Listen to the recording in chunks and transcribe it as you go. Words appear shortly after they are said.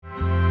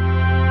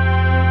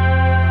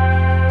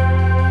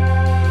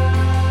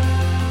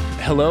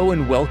Hello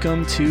and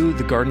welcome to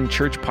the Garden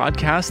Church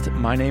podcast.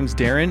 My name's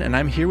Darren and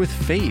I'm here with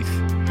Faith.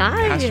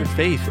 Hi. Pastor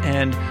Faith.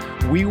 And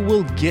we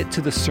will get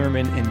to the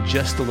sermon in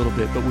just a little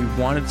bit, but we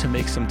wanted to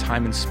make some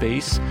time and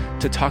space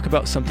to talk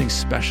about something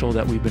special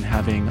that we've been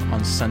having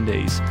on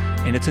Sundays.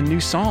 And it's a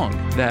new song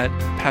that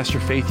Pastor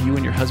Faith, you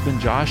and your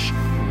husband Josh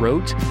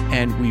wrote,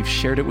 and we've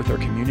shared it with our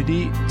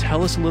community.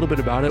 Tell us a little bit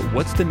about it.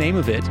 What's the name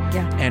of it?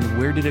 And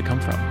where did it come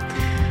from?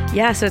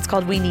 Yeah, so it's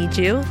called We Need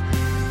You.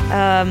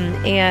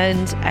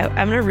 And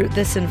I'm going to root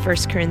this in 1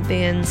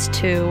 Corinthians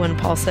 2 when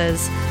Paul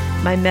says,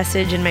 "My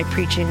message and my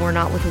preaching were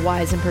not with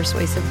wise and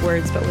persuasive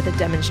words, but with a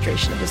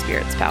demonstration of the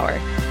Spirit's power,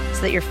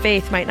 so that your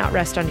faith might not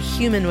rest on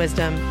human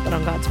wisdom, but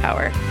on God's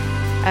power."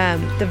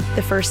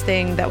 The first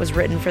thing that was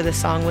written for this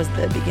song was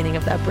the beginning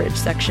of that bridge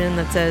section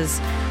that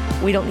says,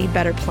 "We don't need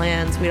better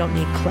plans. We don't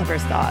need clever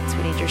thoughts.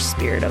 We need your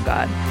Spirit, oh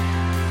God."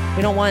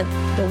 We don't want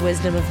the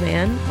wisdom of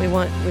man. We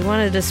want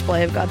a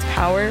display of God's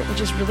power, which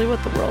is really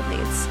what the world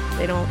needs.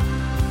 They don't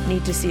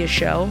need to see a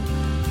show,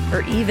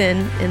 or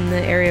even in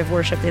the area of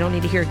worship, they don't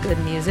need to hear good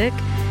music.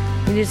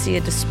 They need to see a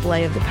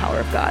display of the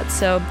power of God.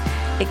 So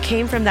it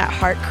came from that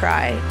heart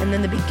cry. And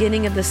then the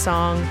beginning of the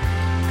song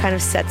kind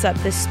of sets up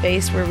this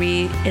space where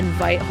we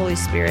invite Holy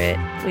Spirit.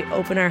 We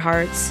open our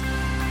hearts.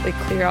 We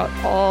clear out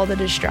all the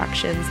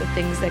distractions, the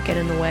things that get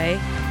in the way,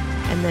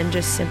 and then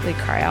just simply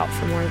cry out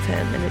for more of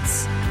Him. And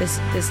it's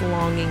this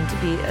longing to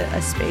be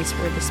a space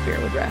where the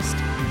Spirit would rest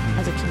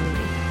as a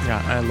community.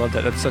 Yeah, I love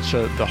that. That's such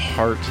the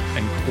heart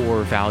and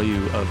core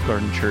value of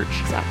Garden Church.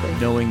 Exactly.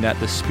 Knowing that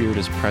the Spirit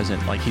is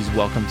present, like He's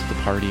welcome to the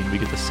party and we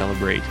get to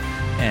celebrate.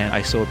 And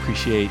I so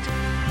appreciate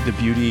the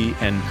beauty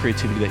and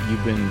creativity that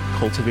you've been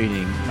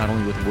cultivating, not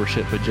only with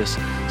worship, but just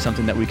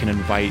something that we can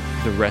invite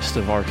the rest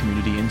of our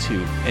community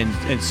into. And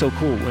it's so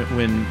cool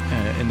when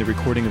in the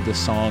recording of this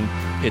song,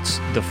 it's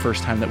the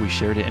first time that we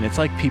shared it, and it's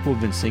like people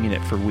have been singing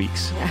it for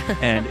weeks. Yeah.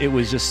 And it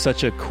was just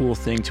such a cool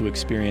thing to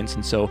experience.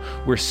 And so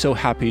we're so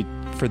happy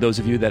for those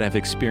of you that have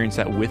experienced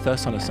that with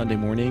us on a Sunday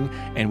morning,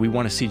 and we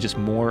want to see just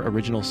more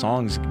original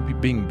songs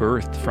being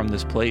birthed from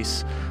this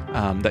place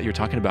that you're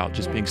talking about,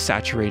 just being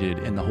saturated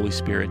in the Holy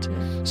Spirit.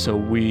 So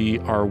we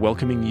are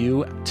welcoming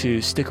you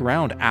to stick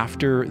around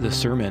after the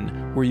sermon,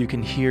 where you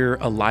can hear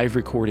a live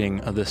recording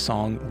of the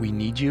song We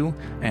Need You,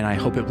 and I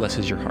hope it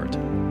blesses your heart.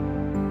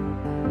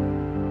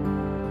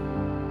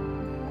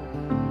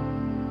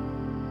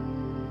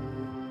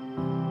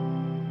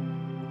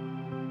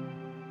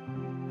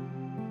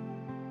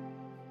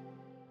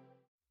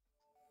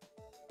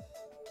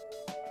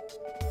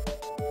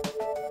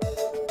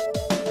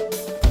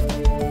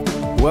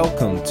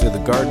 Welcome to the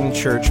Garden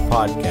Church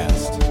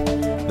podcast.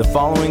 The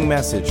following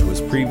message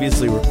was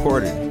previously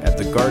recorded at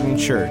the Garden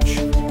Church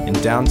in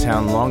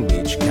downtown Long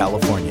Beach,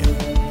 California.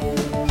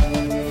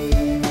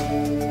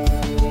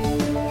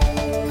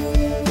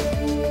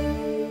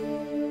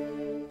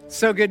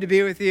 So good to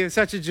be with you.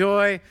 Such a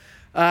joy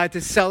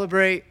to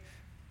celebrate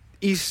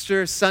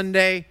Easter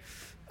Sunday.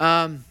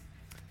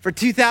 For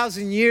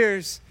 2,000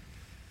 years,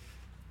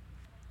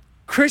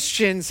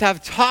 Christians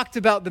have talked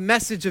about the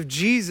message of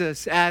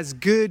Jesus as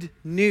good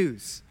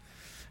news.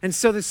 And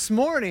so this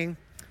morning,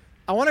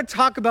 I want to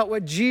talk about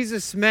what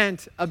Jesus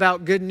meant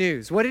about good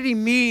news. What did He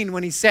mean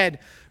when He said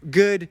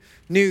good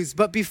news?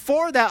 But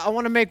before that, I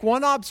want to make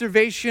one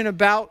observation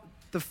about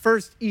the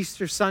first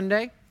Easter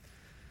Sunday.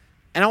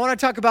 And I want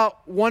to talk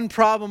about one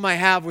problem I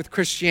have with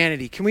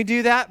Christianity. Can we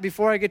do that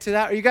before I get to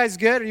that? Are you guys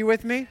good? Are you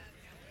with me?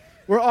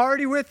 We're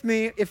already with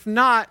me. If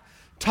not,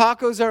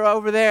 tacos are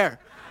over there.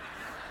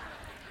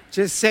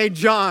 Just say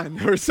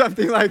John or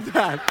something like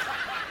that.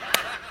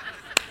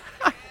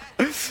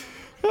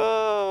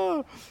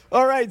 Oh.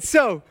 All right,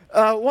 so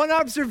one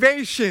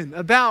observation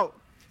about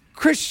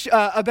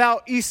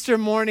Easter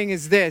morning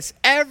is this.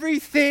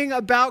 Everything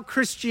about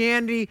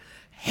Christianity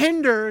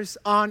hinders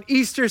on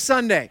Easter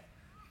Sunday.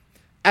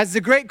 As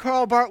the great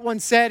Karl Barth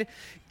once said,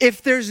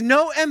 if there's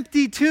no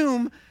empty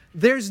tomb,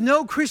 there's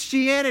no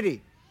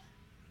Christianity.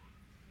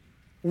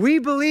 We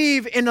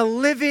believe in a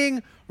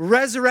living,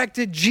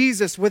 resurrected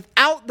Jesus.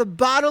 Without the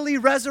bodily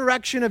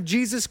resurrection of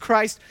Jesus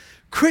Christ,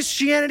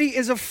 Christianity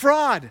is a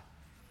fraud.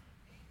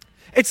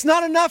 It's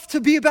not enough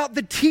to be about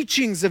the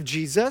teachings of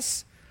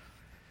Jesus.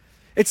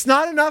 It's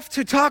not enough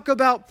to talk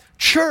about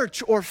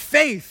church or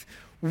faith.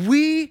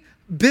 We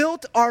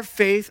built our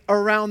faith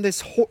around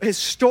this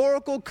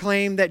historical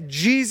claim that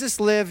Jesus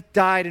lived,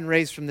 died, and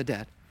raised from the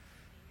dead.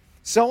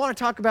 So I want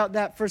to talk about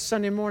that first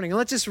Sunday morning. And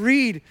let's just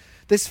read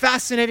this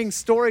fascinating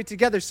story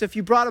together. So if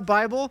you brought a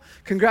Bible,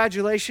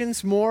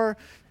 congratulations, more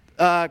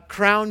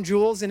crown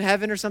jewels in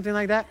heaven or something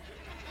like that.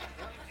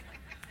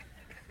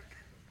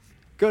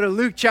 Go to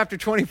Luke chapter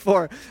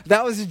 24.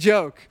 That was a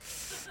joke.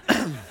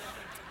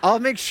 I'll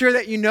make sure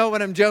that you know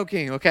when I'm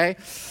joking, okay?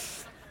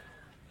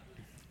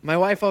 My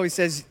wife always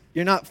says,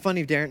 "You're not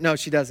funny, Darren." No,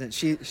 she doesn't.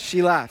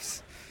 She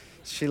laughs.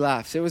 She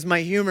laughs. It was my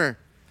humor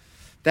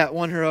that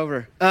won her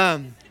over.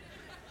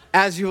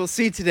 As you will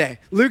see today.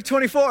 Luke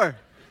 24.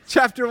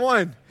 Chapter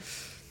 1.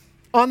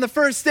 On the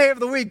first day of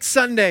the week,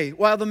 Sunday,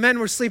 while the men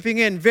were sleeping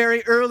in,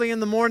 very early in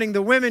the morning,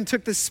 the women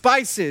took the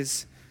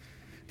spices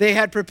they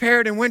had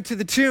prepared and went to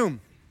the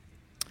tomb.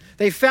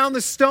 They found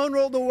the stone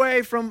rolled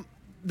away from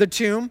the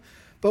tomb,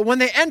 but when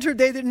they entered,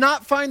 they did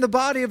not find the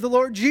body of the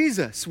Lord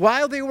Jesus.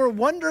 While they were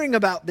wondering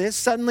about this,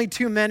 suddenly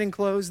two men in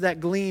clothes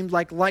that gleamed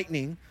like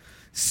lightning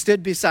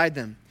stood beside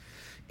them.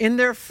 In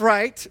their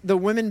fright, the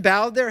women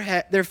bowed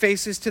their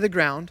faces to the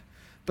ground,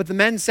 but the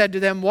men said to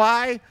them,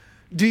 "Why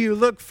do you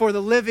look for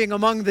the living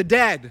among the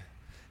dead?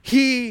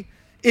 He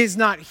is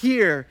not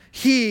here.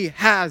 He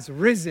has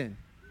risen."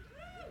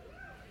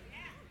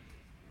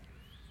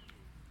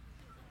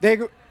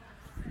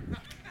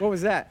 What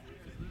was that?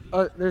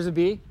 Oh, there's a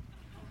bee?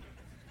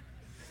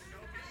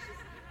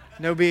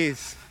 No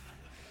bees.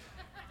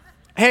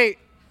 Hey,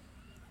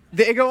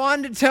 they go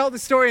on to tell the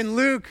story in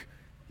Luke.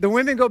 The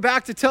women go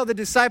back to tell the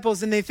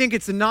disciples and they think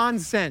it's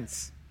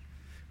nonsense.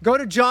 Go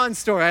to John's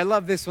story. I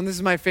love this one. This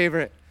is my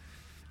favorite,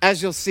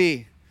 as you'll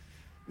see.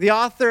 The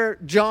author,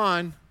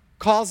 John,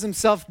 calls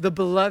himself the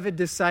beloved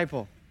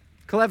disciple.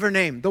 Clever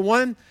name. The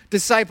one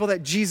disciple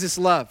that Jesus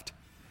loved.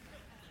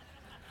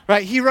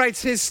 Right? He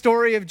writes his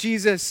story of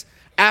Jesus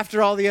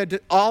after all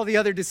the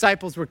other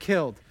disciples were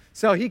killed.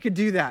 So he could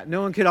do that.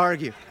 No one could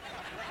argue.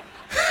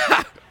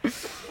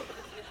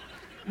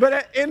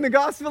 But in the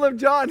Gospel of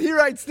John, he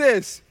writes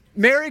this.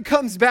 Mary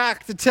comes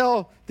back to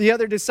tell the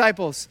other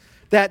disciples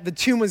that the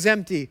tomb was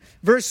empty.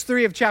 Verse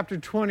 3 of chapter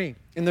 20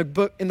 in the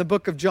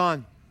book of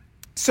John.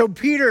 So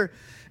Peter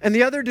and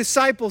the other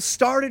disciples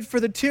started for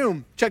the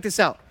tomb. Check this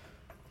out.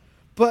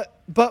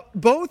 But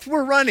both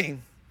were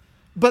running,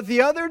 but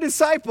the other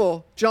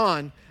disciple,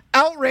 John,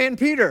 outran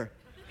Peter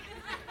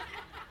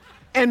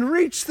and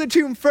reached the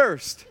tomb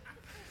first.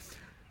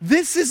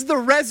 This is the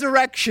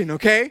resurrection,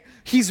 okay?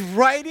 He's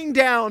writing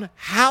down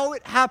how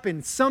it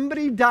happened.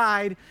 Somebody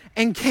died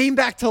and came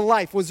back to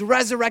life, was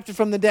resurrected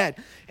from the dead.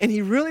 And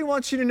he really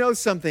wants you to know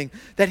something,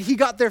 that he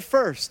got there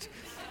first.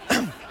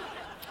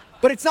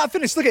 But it's not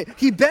finished. Look at it.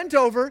 He bent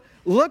over,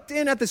 looked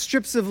in at the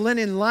strips of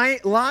linen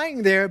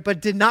lying there,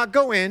 but did not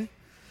go in.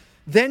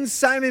 Then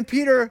Simon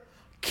Peter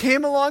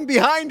came along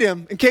behind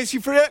him, in case you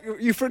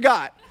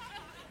forgot.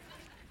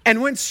 And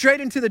went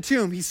straight into the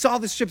tomb. He saw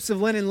the strips of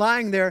linen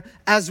lying there,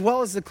 as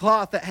well as the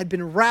cloth that had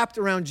been wrapped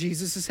around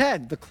Jesus'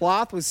 head. The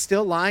cloth was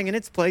still lying in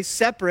its place,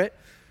 separate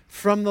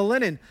from the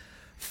linen.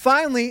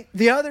 Finally,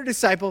 the other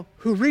disciple,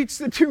 who reached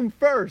the tomb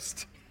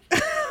first,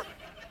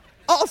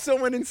 also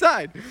went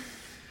inside.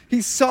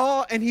 He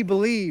saw and he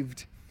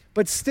believed,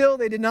 but still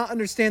they did not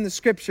understand the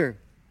scripture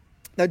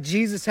that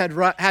Jesus had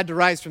to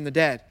rise from the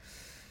dead.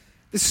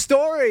 The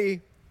story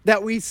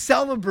that we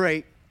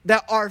celebrate,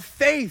 that our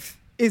faith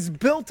is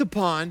built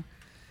upon,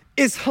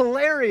 is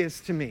hilarious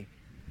to me.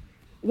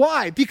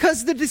 Why?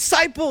 Because the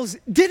disciples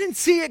didn't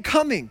see it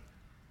coming.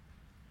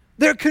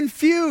 They're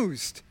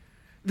confused.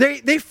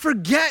 They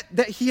forget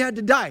that he had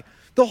to die.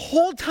 The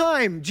whole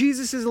time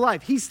Jesus is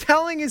alive, he's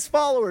telling his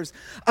followers,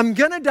 I'm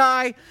going to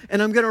die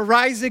and I'm going to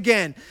rise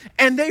again.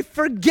 And they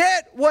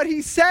forget what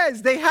he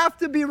says. They have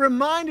to be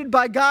reminded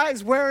by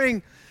guys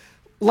wearing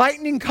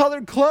lightning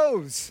colored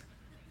clothes.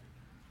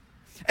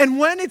 And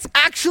when it's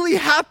actually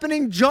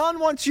happening, John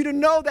wants you to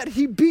know that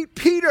he beat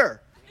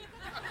Peter.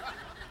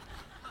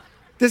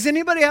 Does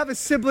anybody have a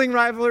sibling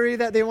rivalry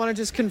that they want to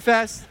just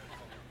confess?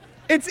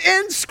 It's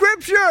in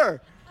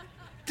Scripture.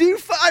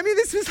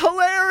 This is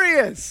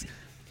hilarious.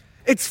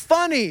 It's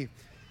funny.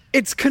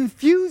 It's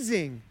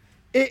confusing.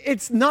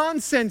 It's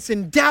nonsense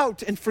and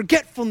doubt and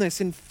forgetfulness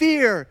and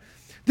fear.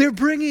 They're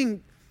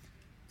bringing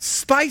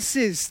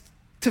spices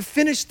to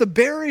finish the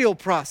burial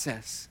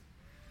process.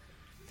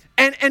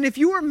 And if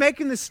you were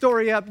making this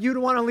story up, you'd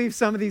want to leave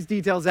some of these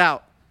details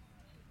out,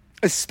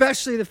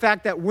 especially the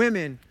fact that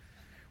women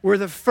were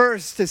the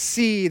first to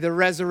see the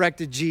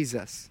resurrected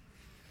Jesus.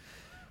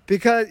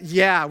 Because,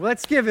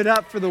 let's give it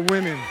up for the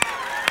women.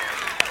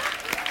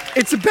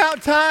 It's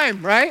about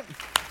time, right?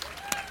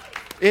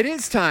 It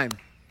is time.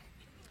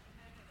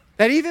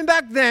 That even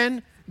back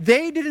then,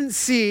 they didn't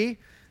see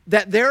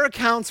that their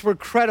accounts were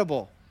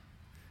credible.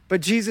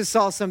 But Jesus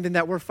saw something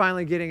that we're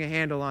finally getting a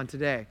handle on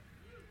today.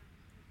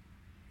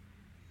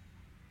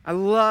 I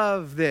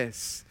love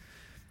this.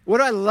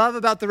 What I love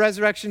about the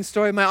resurrection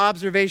story, my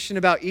observation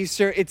about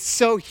Easter, it's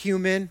so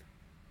human.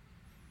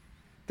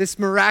 This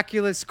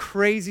miraculous,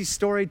 crazy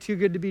story, too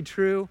good to be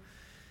true,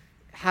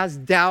 has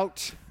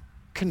doubt,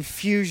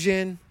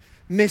 confusion,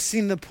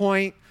 missing the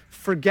point,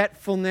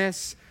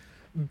 forgetfulness,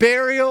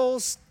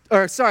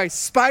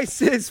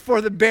 spices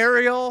for the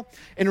burial,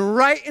 and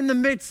right in the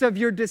midst of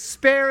your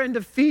despair and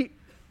defeat,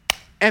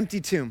 empty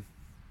tomb.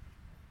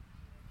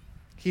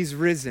 He's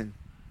risen.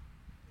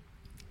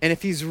 And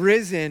if he's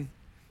risen,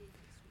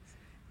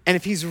 and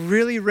if he's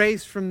really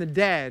raised from the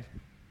dead,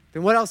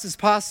 then what else is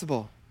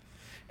possible?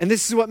 And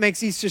this is what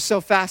makes Easter so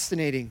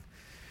fascinating,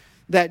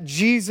 that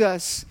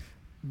Jesus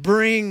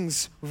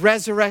brings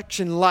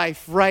resurrection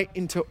life right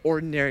into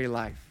ordinary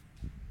life.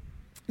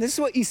 This is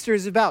what Easter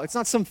is about. It's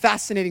not some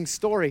fascinating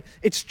story.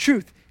 It's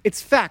truth. It's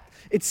fact.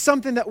 It's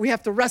something that we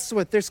have to wrestle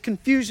with. There's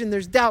confusion,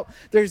 there's doubt,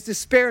 there's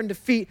despair and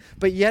defeat,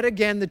 but yet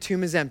again, the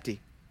tomb is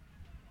empty.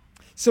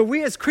 So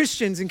we as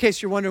Christians, in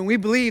case you're wondering, we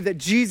believe that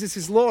Jesus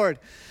is Lord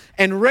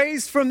and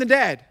raised from the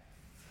dead.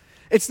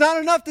 It's not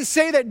enough to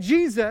say that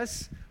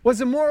Jesus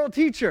was a moral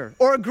teacher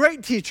or a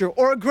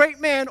great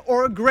man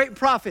or a great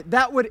prophet.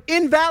 That would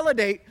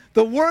invalidate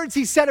the words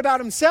he said about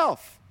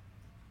himself.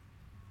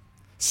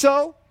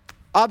 So,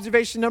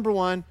 observation number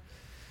one,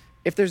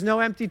 if there's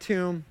no empty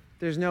tomb,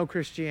 there's no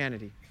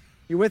Christianity.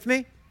 You with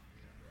me?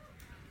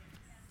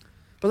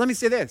 But let me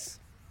say this.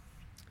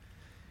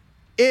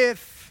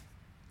 If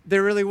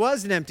there really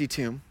was an empty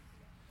tomb,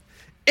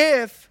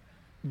 if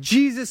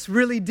Jesus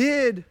really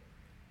did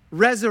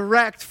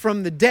resurrect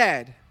from the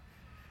dead,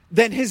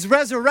 then his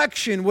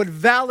resurrection would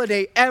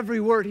validate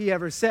every word he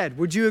ever said.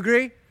 Would you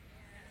agree?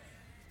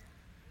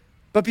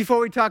 But before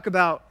we talk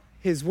about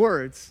his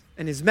words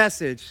and his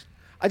message,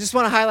 I just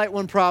want to highlight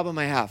one problem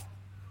I have.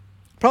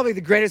 Probably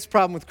the greatest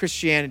problem with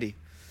Christianity.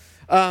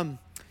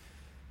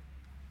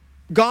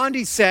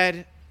 Gandhi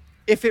said,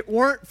 if it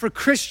weren't for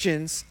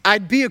Christians,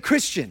 I'd be a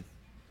Christian.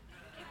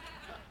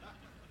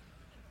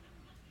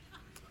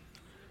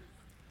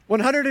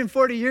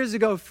 140 years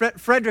ago,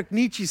 Friedrich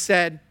Nietzsche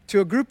said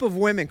to a group of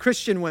women,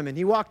 Christian women,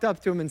 he walked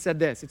up to them and said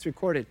this, it's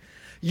recorded,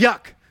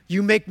 "Yuck,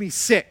 you make me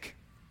sick."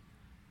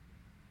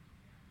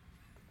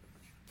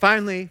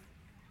 Finally,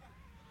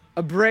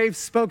 a brave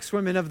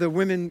spokeswoman of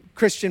the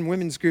Christian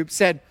women's group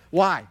said,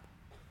 "Why?"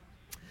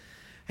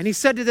 And he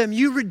said to them,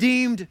 "You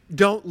redeemed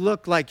don't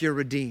look like you're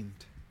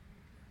redeemed.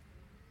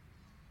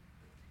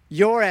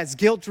 You're as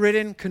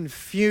guilt-ridden,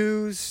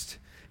 confused,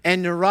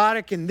 and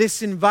neurotic in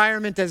this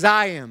environment as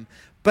I am.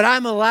 But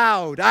I'm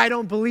allowed. I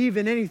don't believe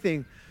in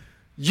anything.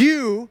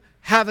 You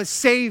have a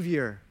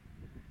Savior.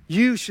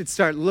 You should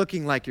start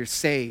looking like you're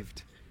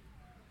saved."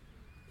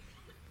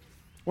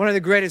 One of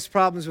the greatest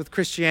problems with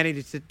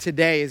Christianity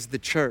today is the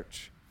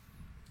church.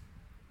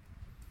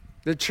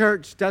 The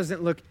church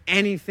doesn't look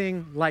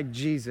anything like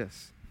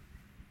Jesus.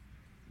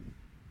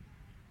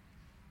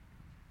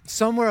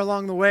 Somewhere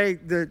along the way,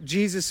 the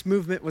Jesus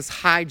movement was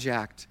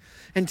hijacked.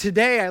 And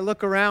today I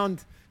look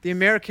around the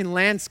American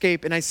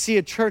landscape and I see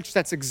a church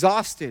that's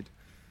exhausted,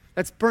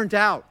 that's burnt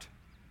out,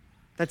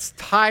 that's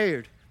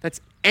tired,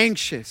 that's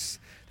anxious,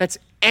 that's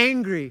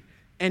angry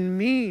and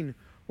mean.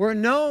 We're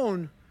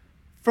known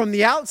from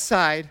the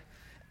outside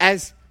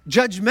as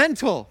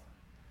judgmental,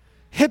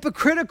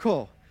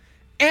 hypocritical,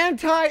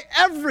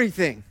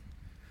 anti-everything.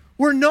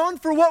 We're known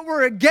for what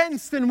we're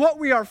against and what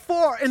we are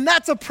for, and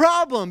that's a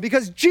problem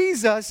because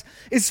Jesus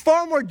is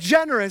far more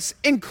generous,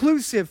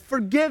 inclusive,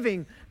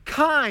 forgiving,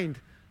 kind,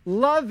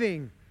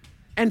 loving,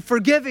 and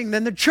forgiving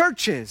than the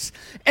church is.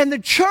 And the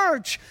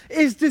church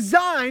is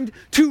designed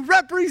to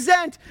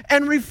represent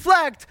and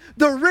reflect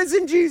the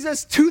risen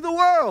Jesus to the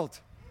world.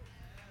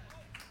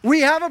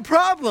 We have a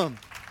problem.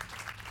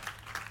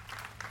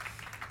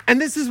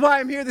 And this is why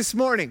I'm here this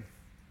morning.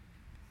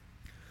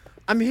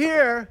 I'm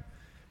here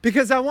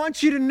because I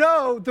want you to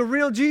know the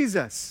real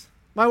Jesus.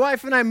 My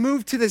wife and I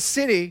moved to this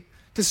city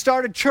to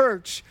start a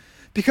church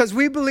because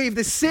we believe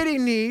the city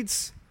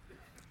needs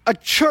a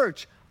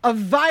church, a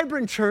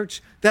vibrant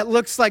church that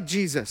looks like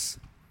Jesus.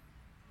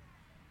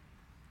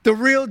 The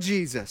real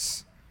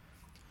Jesus.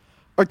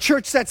 A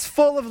church that's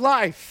full of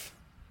life,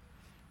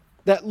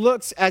 that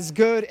looks as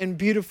good and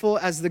beautiful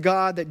as the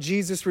God that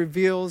Jesus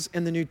reveals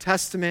in the New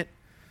Testament.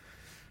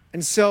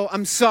 And so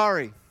I'm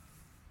sorry,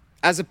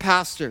 as a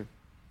pastor,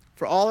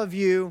 for all of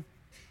you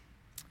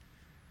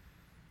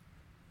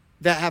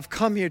that have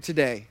come here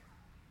today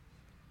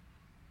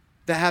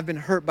that have been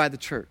hurt by the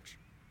church.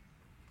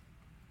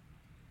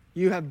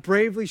 You have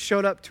bravely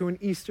showed up to an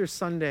Easter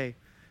Sunday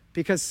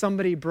because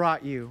somebody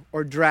brought you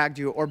or dragged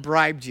you or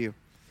bribed you.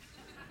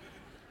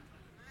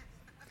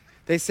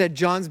 They said,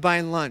 "John's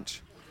buying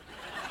lunch."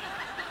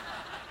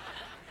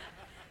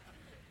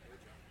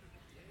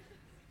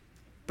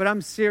 But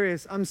I'm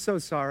serious. I'm so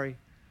sorry.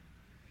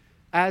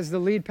 As the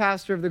lead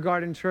pastor of the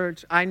Garden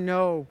Church, I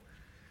know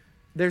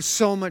there's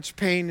so much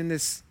pain in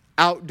this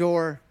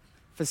outdoor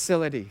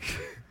facility.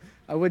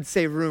 I would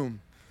say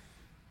room.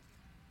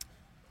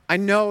 I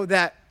know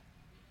that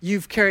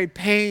you've carried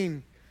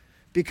pain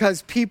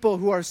because people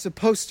who are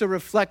supposed to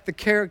reflect the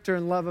character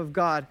and love of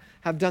God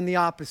have done the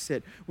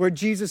opposite. Where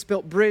Jesus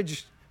built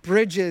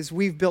bridges,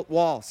 we've built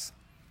walls.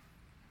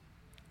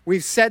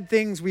 We've said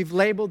things, we've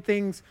labeled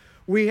things,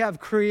 we have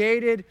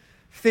created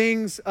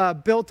things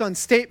built on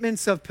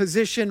statements of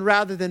position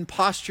rather than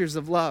postures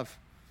of love.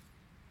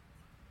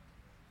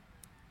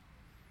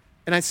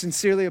 And I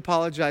sincerely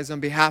apologize on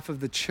behalf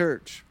of the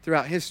church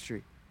throughout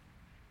history.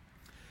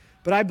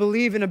 But I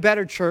believe in a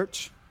better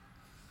church.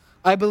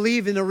 I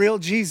believe in a real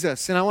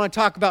Jesus, and I want to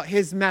talk about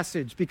his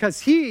message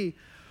because he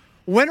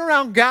went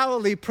around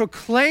Galilee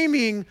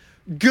proclaiming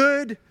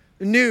good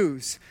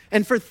news.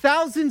 And for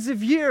thousands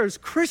of years,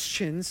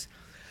 Christians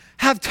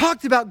have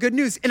talked about good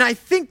news. And I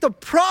think the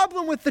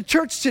problem with the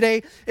church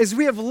today is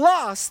we have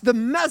lost the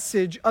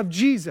message of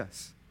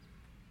Jesus.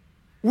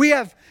 We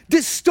have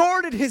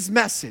distorted his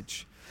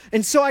message.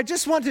 And so I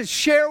just want to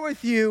share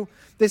with you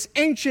this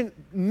ancient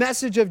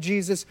message of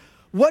Jesus.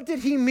 What did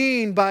he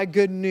mean by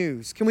good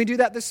news? Can we do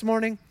that this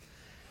morning?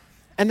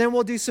 And then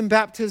we'll do some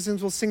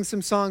baptisms. We'll sing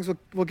some songs.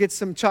 We'll get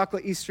some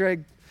chocolate Easter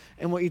egg,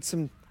 and we'll eat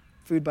some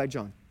food by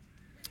John.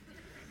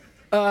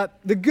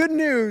 The good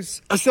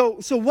news, so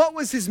what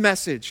was his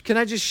message? Can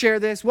I just share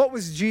this? What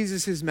was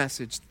Jesus'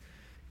 message?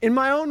 In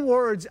my own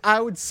words,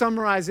 I would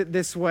summarize it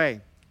this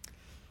way.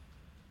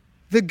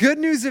 The good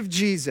news of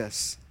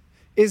Jesus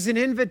is an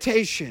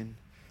invitation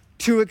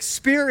to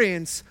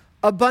experience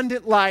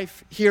abundant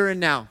life here and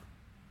now.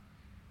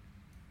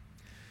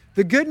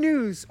 The good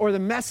news or the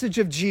message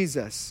of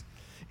Jesus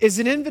is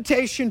an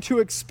invitation to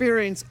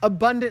experience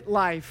abundant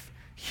life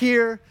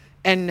here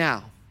and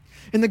now.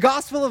 In the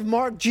Gospel of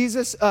Mark,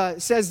 Jesus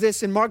says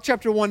this in Mark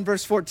chapter 1,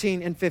 verse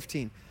 14 and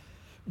 15.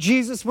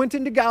 Jesus went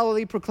into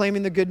Galilee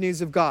proclaiming the good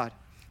news of God.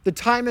 The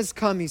time has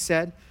come, he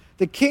said.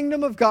 The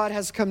kingdom of God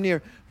has come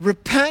near.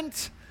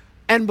 Repent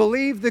and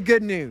believe the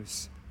good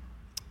news.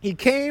 He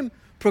came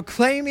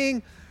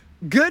proclaiming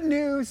good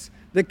news.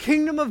 The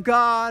kingdom of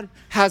God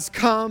has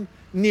come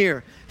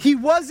near. He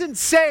wasn't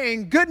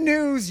saying, good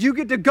news, you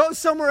get to go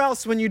somewhere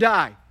else when you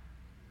die.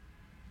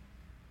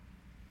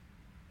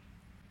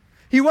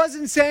 He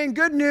wasn't saying,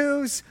 good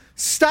news,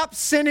 stop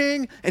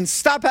sinning and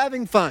stop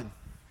having fun.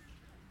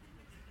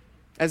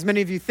 As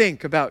many of you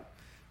think about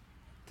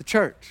the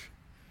church.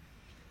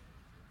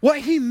 What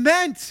he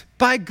meant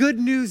by good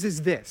news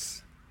is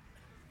this.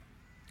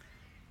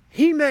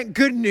 He meant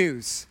good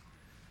news.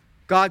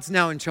 God's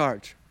now in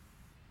charge.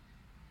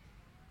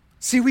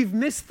 See, we've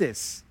missed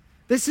this.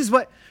 This is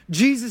what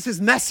Jesus'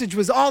 message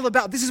was all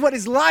about. This is what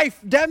his life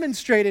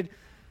demonstrated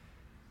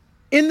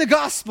in the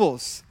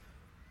Gospels.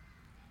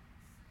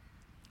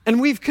 And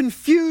we've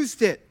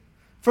confused it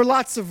for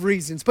lots of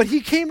reasons. But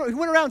he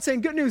went around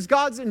saying, good news,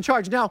 God's in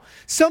charge. Now,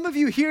 some of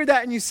you hear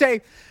that and you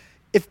say,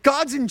 if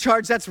God's in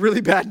charge, that's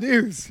really bad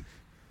news,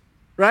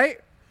 right?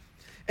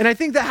 And I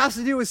think that has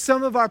to do with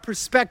some of our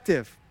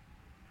perspective,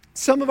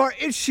 some of our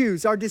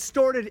issues, our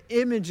distorted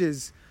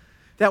images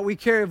that we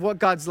carry of what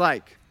God's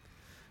like.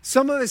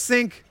 Some of us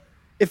think,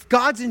 if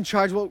God's in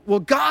charge, well,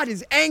 God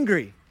is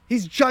angry.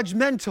 He's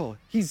judgmental.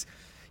 He's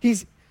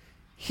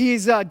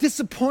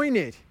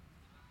disappointed.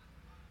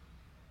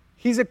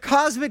 He's a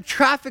cosmic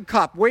traffic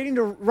cop waiting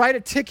to write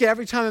a ticket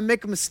every time I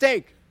make a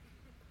mistake.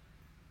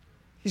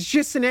 He's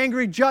just an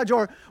angry judge.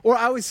 Or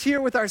I was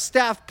here with our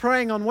staff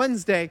praying on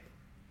Wednesday,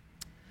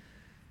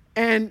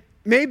 and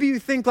maybe you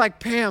think like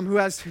Pam, who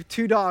has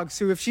 2 dogs,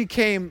 who if she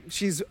came,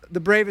 she's the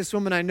bravest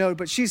woman I know,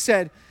 but she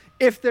said,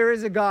 if there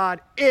is a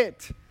God,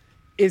 it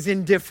is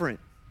indifferent.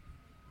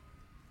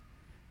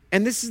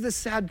 And this is the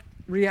sad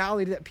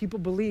reality that people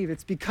believe.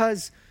 It's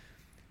because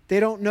they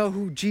don't know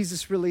who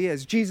Jesus really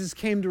is. Jesus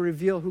came to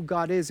reveal who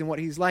God is and what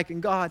he's like,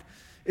 and God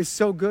is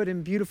so good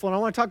and beautiful. And I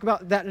want to talk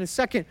about that in a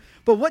second.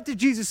 But what did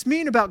Jesus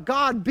mean about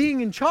God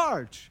being in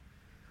charge?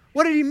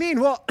 What did he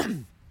mean? Well,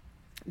 do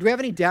we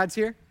have any dads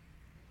here?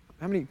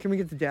 How many? Can we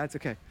get the dads?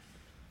 Okay.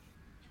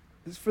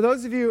 For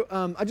those of you,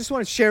 I just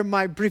want to share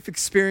my brief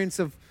experience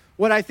of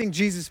what I think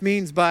Jesus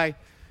means by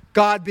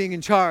God being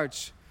in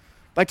charge,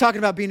 by talking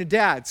about being a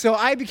dad. So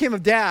I became a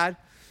dad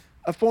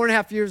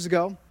 4.5 years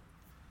ago,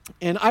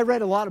 and I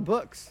read a lot of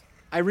books.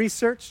 I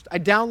researched. I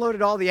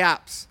downloaded all the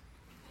apps,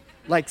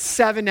 like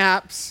 7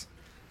 apps.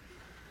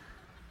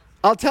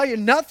 I'll tell you,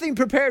 nothing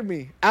prepared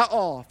me at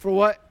all for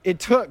what it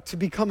took to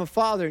become a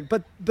father.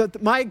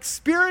 But my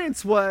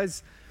experience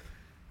was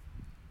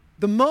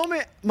the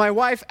moment my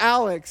wife,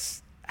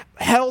 Alex,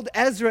 held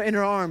Ezra in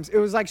her arms, it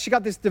was like she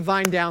got this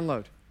divine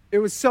download. It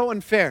was so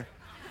unfair.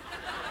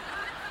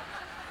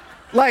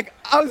 Like,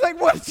 I was like,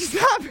 what just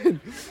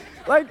happened?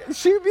 Like,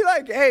 she would be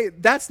like, hey,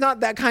 that's not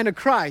that kind of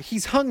cry.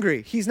 He's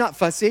hungry. He's not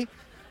fussy.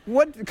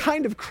 What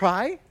kind of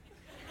cry?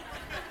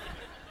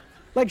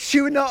 Like, she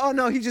would know, oh,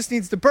 no, he just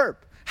needs to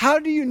burp. How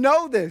do you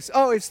know this?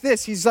 Oh, it's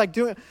this. He's like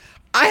doing,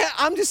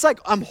 I'm just like,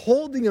 I'm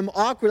holding him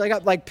awkward. I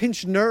got like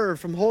pinched nerve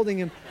from holding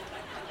him.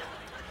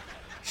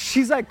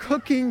 She's like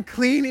cooking,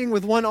 cleaning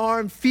with one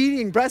arm,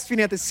 feeding, breastfeeding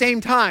at the same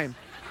time.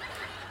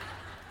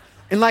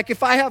 And like,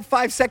 if I have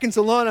 5 seconds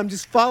alone, I'm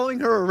just following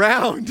her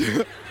around.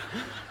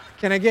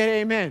 Can I get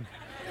amen?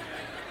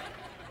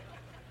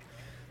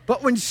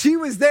 But when she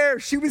was there,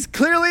 she was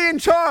clearly in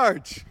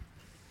charge.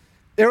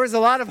 There was a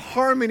lot of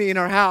harmony in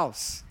our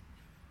house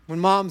when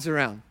mom's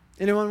around.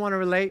 Anyone want to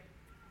relate?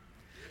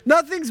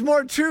 Nothing's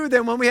more true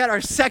than when we had our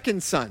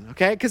second son,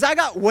 okay? Because I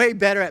got way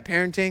better at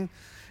parenting.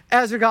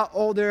 As I got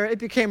older, it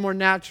became more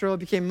natural. It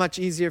became much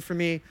easier for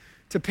me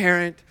to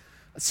parent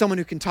someone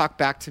who can talk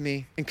back to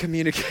me and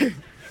communicate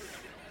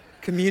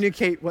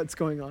what's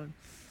going on.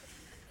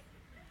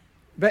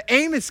 But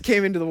Amos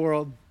came into the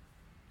world,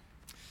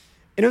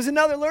 and it was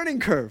another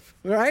learning curve,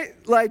 right?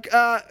 Like,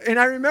 and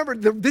I remember,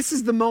 this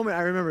is the moment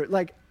I remember.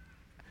 Like,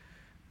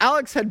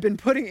 Alex had been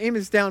putting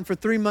Amos down for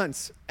 3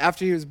 months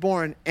after he was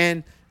born,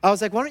 and I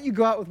was like, why don't you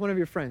go out with one of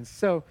your friends?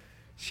 So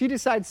she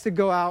decides to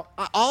go out.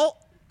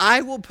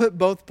 I will put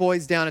both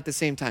boys down at the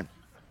same time.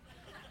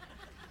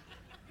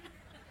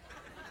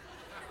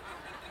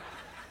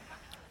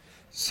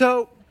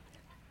 So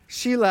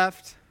she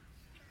left.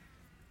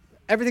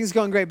 Everything's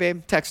going great,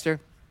 babe. Text her.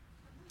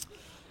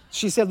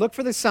 she said, look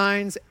for the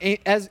signs.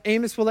 As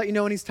Amos will let you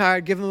know when he's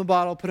tired. Give him a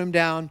bottle, put him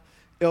down.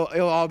 It'll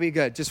all be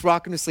good. Just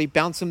rock him to sleep,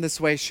 bounce him this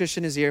way, shush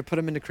in his ear, put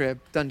him in the crib.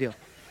 Done deal.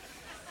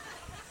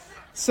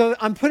 So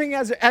I'm putting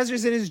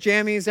Ezra's in his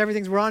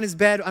jammies. We're on his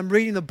bed. I'm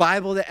reading the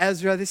Bible to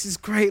Ezra. This is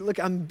great. Look,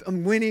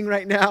 I'm winning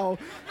right now.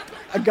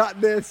 I got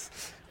this.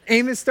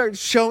 Amos starts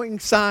showing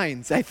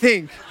signs, I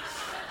think.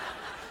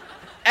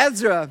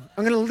 Ezra,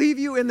 I'm going to leave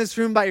you in this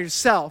room by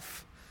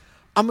yourself.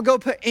 I'm going to go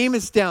put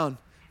Amos down.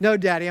 No,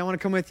 Daddy, I want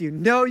to come with you.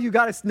 No, you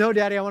got us. No,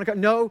 Daddy, I want to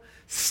come. No,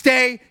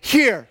 stay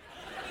here.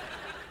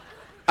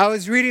 I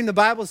was reading the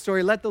Bible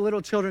story, let the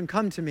little children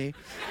come to me.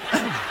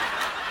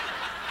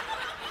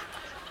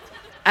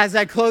 As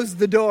I closed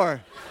the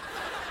door,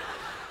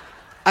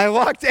 I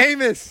walked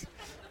Amos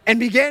and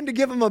began to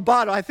give him a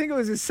bottle. I think it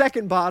was his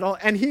second bottle,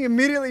 and he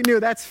immediately knew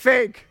that's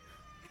fake.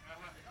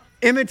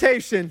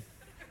 Imitation.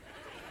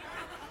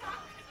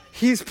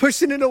 He's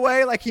pushing it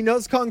away like he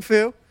knows Kung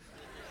Fu.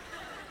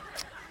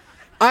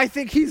 I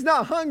think he's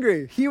not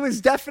hungry. He was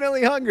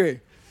definitely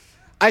hungry.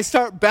 I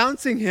start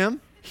bouncing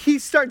him. He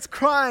starts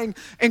crying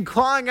and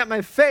clawing at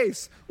my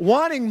face,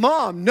 wanting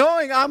mom,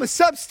 knowing I'm a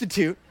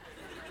substitute.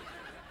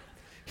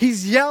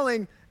 He's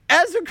yelling.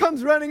 Ezra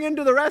comes running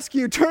into the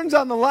rescue, turns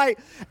on the light.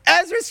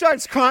 Ezra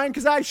starts crying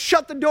because I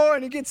shut the door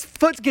and his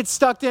foot gets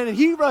stuck in and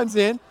he runs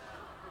in.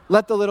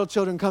 Let the little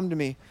children come to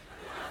me.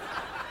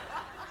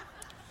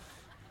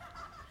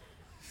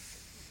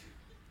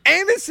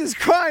 Amos is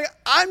crying.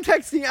 I'm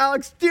texting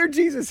Alex, dear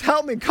Jesus,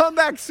 help me. Come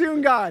back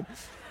soon, God.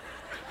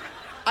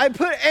 I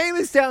put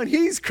Amos down.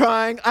 He's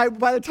crying.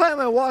 By the time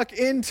I walk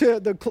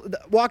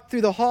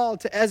through the hall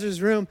to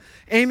Ezra's room,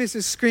 Amos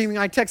is screaming.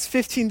 I text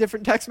 15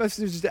 different text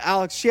messages to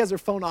Alex. She has her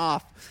phone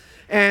off.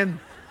 And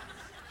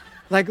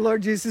like,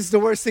 Lord Jesus, this is the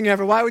worst thing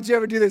ever. Why would you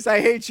ever do this?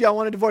 I hate you. I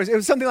want a divorce. It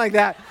was something like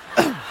that.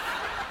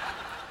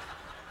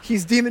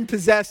 He's demon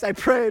possessed. I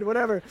prayed,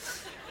 whatever.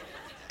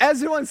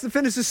 Ezra wants to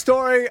finish the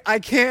story. I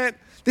can't.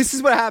 This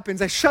is what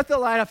happens. I shut the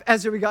light off.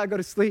 Ezra, we got to go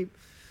to sleep.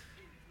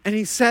 And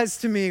he says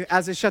to me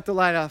as I shut the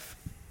light off,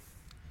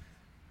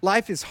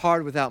 life is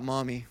hard without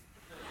mommy.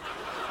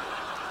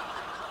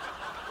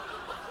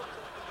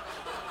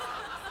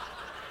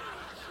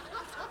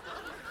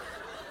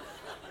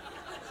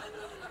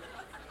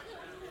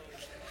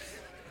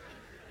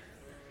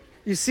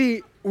 You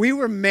see, we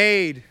were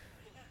made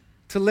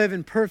to live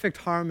in perfect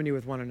harmony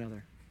with one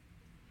another.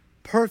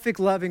 Perfect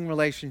loving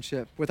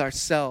relationship with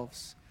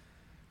ourselves,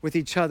 with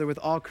each other, with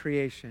all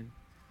creation.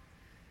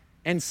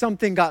 And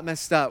something got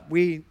messed up.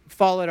 We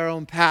followed our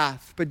own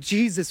path. But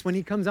Jesus, when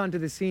he comes onto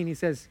the scene, he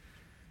says,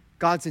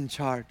 God's in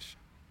charge.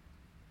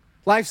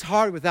 Life's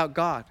hard without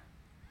God.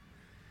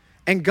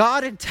 And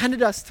God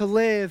intended us to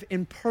live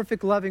in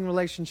perfect loving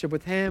relationship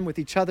with him, with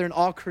each other, and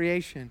all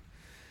creation.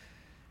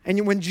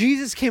 And when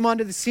Jesus came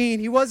onto the scene,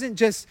 he wasn't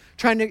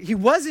trying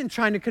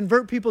to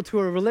convert people to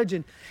a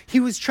religion. He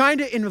was trying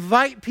to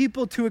invite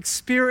people to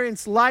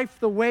experience life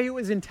the way it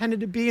was intended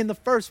to be in the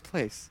first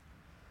place.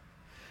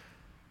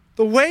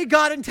 The way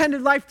God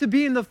intended life to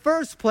be in the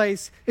first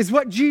place is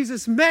what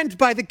Jesus meant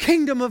by the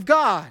kingdom of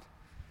God.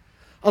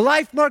 A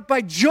life marked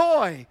by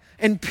joy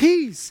and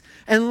peace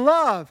and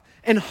love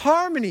and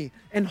harmony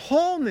and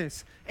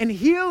wholeness and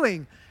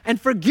healing and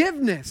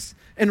forgiveness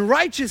and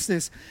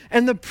righteousness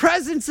and the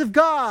presence of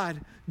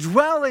God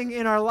dwelling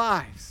in our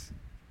lives.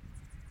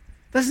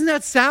 Doesn't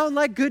that sound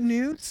like good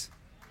news?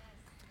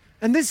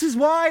 And this is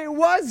why it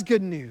was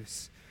good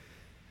news.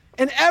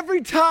 And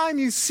every time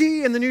you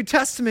see in the New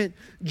Testament,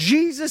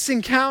 Jesus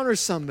encounters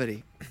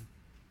somebody,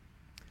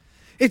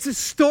 it's a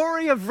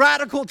story of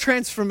radical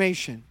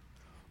transformation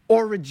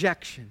or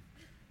rejection.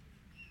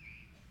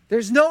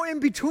 There's no in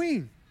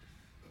between.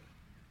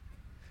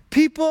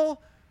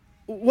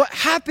 What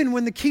happened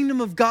when the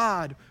kingdom of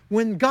God,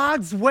 when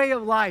God's way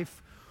of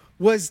life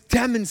was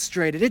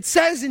demonstrated? It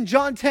says in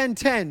John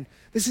 10:10,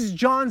 this is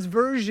John's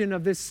version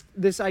of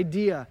this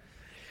idea.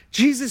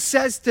 Jesus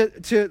says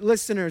to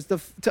listeners,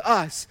 to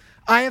us,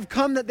 I have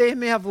come that they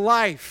may have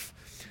life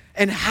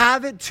and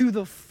have it to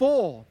the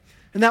full.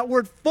 And that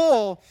word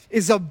full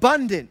is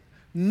abundant,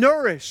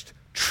 nourished,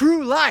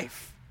 true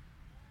life.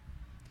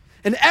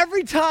 And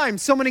every time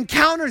someone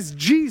encounters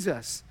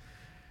Jesus,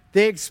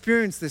 they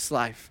experience this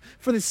life.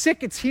 For the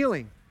sick, it's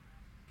healing.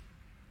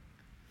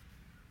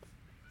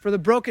 For the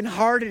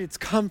brokenhearted, it's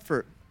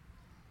comfort.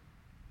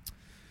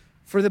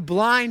 For the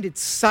blind,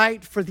 it's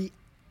sight. For the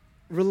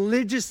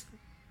religious,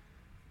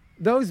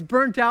 those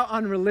burnt out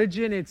on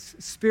religion, it's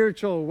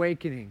spiritual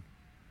awakening.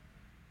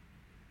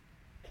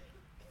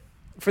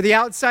 For the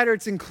outsider,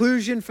 it's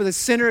inclusion. For the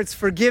sinner, it's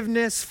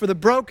forgiveness. For the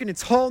broken,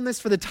 it's wholeness.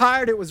 For the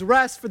tired, it was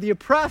rest. For the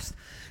oppressed,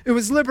 it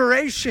was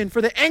liberation.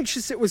 For the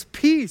anxious, it was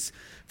peace.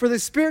 For the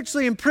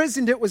spiritually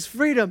imprisoned, it was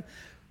freedom.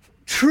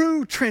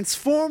 True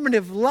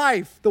transformative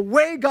life, the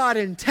way God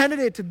intended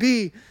it to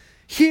be,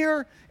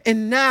 here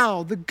and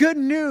now. The good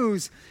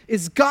news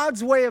is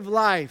God's way of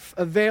life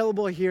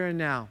available here and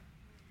now.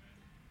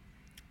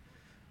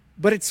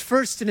 But it's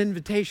first an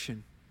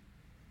invitation.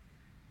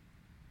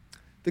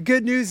 The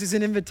good news is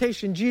an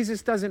invitation.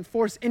 Jesus doesn't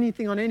force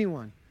anything on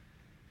anyone.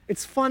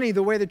 It's funny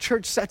the way the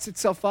church sets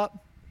itself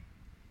up,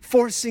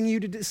 forcing you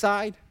to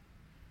decide.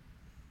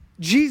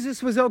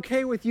 Jesus was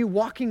okay with you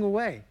walking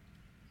away.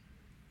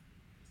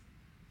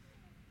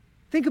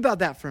 Think about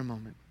that for a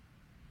moment.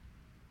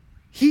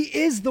 He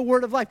is the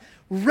word of life.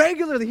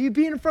 Regularly, he'd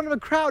be in front of a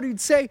crowd. He'd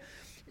say,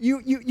 you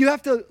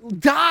have to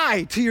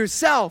die to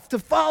yourself to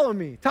follow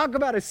me. Talk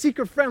about a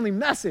seeker-friendly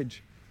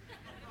message.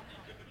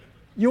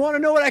 You want to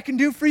know what I can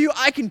do for you?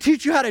 I can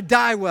teach you how to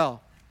die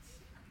well.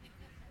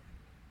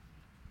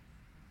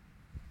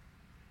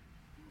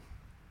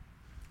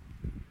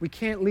 We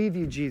can't leave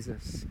you,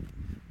 Jesus.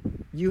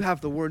 You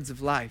have the words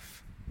of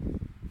life.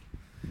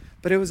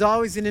 But it was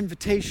always an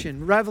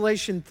invitation.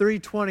 Revelation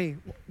 3:20.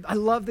 I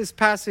love this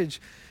passage.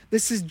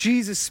 This is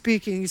Jesus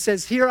speaking. He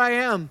says, "Here I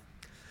am.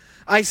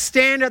 I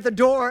stand at the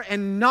door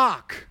and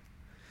knock.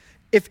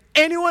 If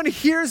anyone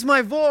hears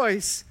my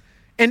voice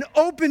and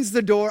opens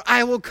the door,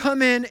 I will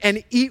come in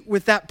and eat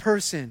with that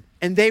person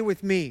and they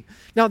with me."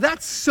 Now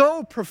that's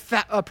so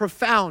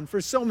profound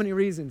for so many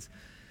reasons.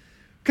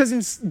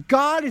 Because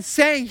God is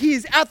saying he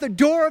is at the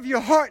door of your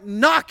heart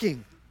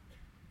knocking.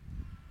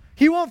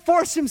 He won't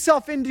force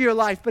himself into your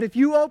life, but if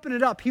you open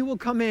it up, he will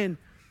come in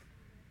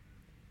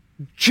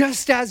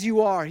just as you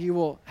are. He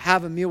will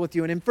have a meal with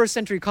you. And in first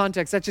century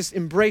context, that's just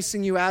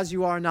embracing you as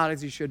you are, not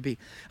as you should be.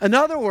 In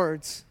other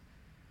words,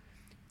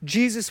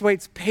 Jesus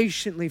waits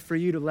patiently for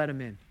you to let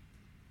him in.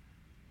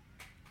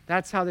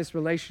 That's how this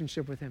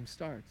relationship with him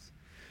starts.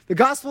 The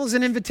gospel is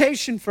an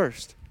invitation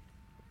first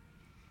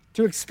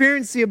to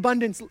experience the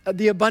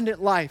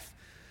abundant life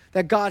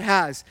that God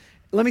has.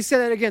 Let me say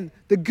that again.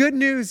 The good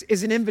news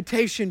is an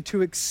invitation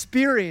to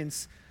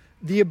experience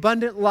the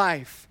abundant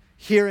life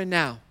here and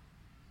now.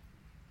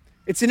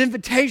 It's an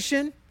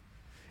invitation.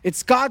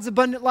 It's God's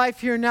abundant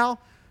life here and now,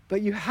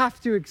 but you have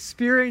to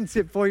experience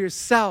it for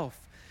yourself.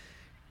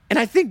 And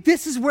I think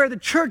this is where the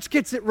church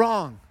gets it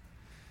wrong.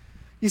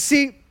 You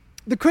see,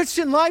 the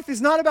Christian life is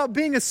not about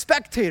being a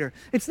spectator.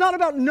 It's not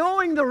about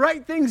knowing the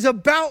right things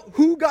about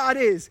who God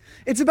is.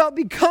 It's about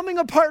becoming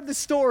a part of the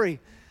story.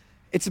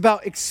 It's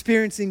about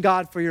experiencing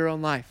God for your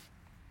own life.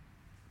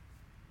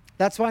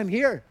 That's why I'm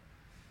here.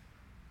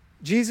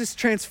 Jesus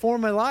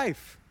transformed my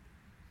life.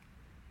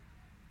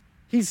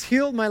 He's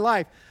healed my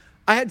life.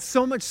 I had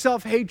so much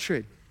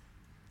self-hatred.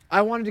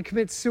 I wanted to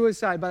commit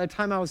suicide by the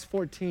time I was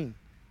 14.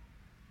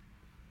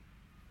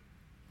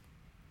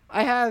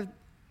 I had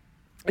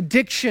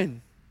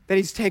addiction that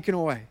he's taken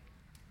away.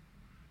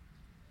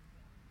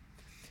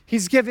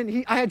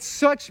 I had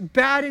such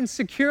bad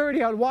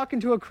insecurity. I would walk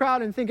into a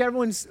crowd and think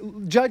everyone's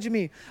judging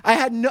me.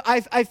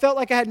 I felt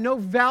like I had no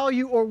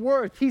value or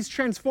worth. He's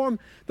transformed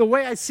the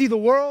way I see the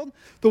world,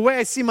 the way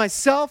I see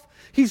myself.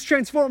 He's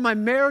transformed my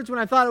marriage when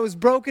I thought it was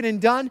broken and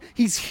done.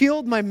 He's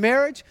healed my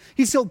marriage.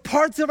 He's healed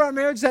parts of our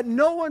marriage that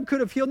no one could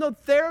have healed. No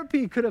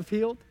therapy could have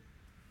healed.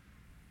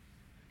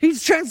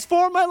 He's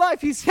transformed my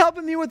life. He's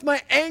helping me with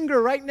my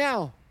anger right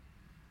now.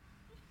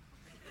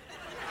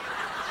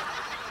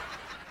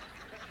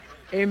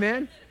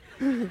 Amen?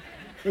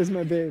 Where's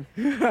my babe?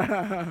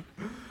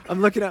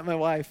 I'm looking at my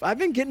wife. I've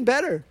been getting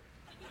better.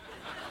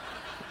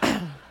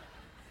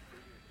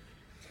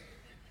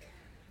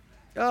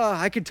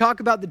 I could talk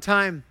about the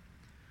time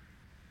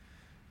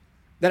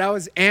that I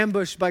was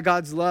ambushed by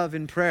God's love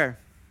in prayer.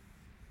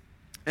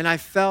 And I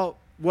felt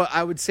what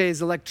I would say is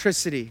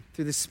electricity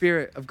through the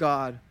Spirit of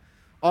God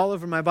all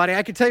over my body.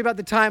 I could tell you about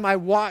the time I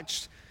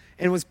watched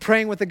and was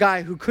praying with a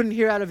guy who couldn't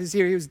hear out of his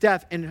ear. He was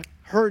deaf and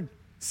heard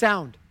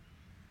sound.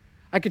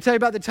 I could tell you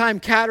about the time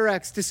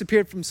cataracts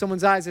disappeared from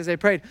someone's eyes as I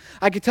prayed.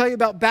 I could tell you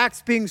about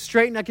backs being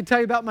straightened. I could tell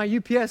you about my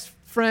UPS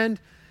friend,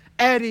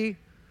 Eddie,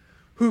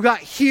 who got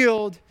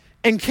healed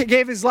and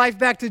gave his life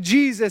back to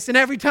Jesus. And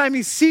every time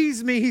he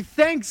sees me, he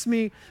thanks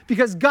me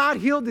because God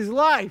healed his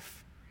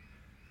life.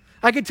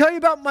 I could tell you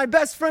about my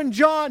best friend,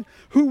 John,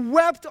 who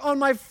wept on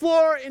my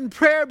floor in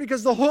prayer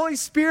because the Holy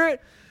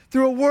Spirit,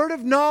 through a word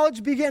of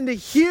knowledge, began to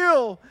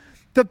heal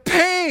the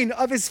pain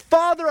of his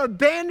father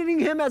abandoning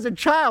him as a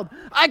child.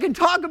 I can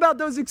talk about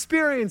those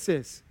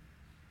experiences.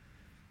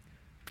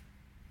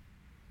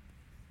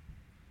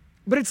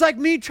 But it's like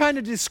me trying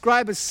to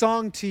describe a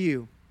song to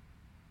you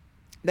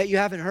that you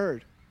haven't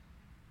heard.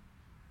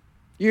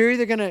 You're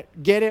either going to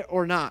get it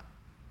or not.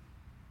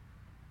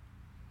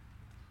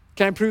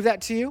 Can I prove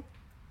that to you?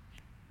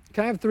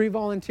 Can I have 3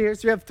 volunteers?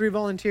 Do you have 3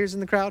 volunteers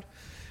in the crowd?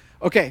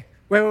 Okay,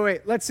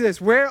 wait. Let's do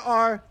this. Where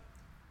are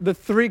the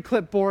 3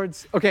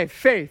 clipboards? Okay,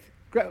 Faith.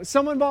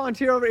 Someone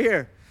volunteer over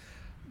here.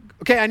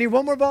 Okay, I need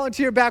one more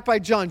volunteer back by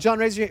John. John,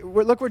 raise your hand.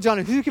 Look where John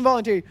is. Who can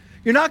volunteer?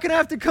 You're not going to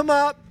have to come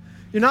up.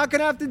 You're not going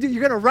to have to you're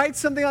going to write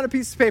something on a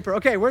piece of paper.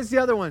 Okay, where's the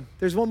other one?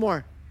 There's one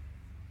more.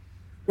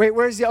 Wait,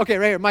 okay,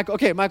 right here. Michael.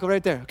 Okay, Michael,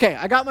 right there. Okay,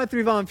 I got my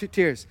 3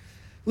 volunteers.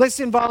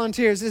 Listen,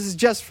 volunteers, this is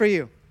just for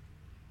you.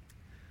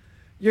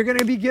 You're going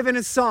to be given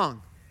a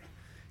song.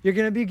 You're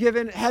going to be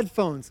given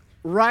headphones.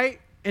 Write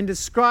and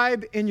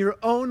describe in your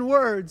own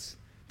words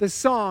the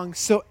song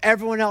so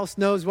everyone else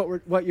knows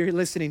what you're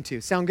listening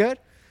to. Sound good?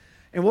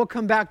 And we'll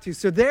come back to you.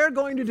 So they're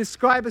going to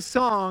describe a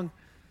song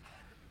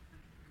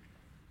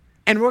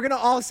And we're going to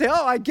all say,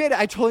 oh, I get it.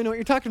 I totally know what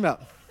you're talking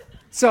about.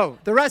 So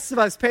the rest of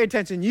us, pay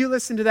attention. You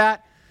listen to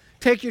that.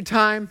 Take your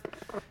time.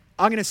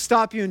 I'm going to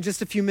stop you in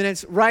just a few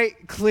minutes.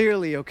 Write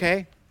clearly,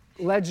 okay?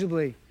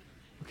 Legibly,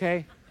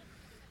 okay?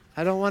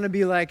 I don't want to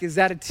be like, is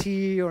that a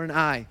T or an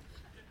I?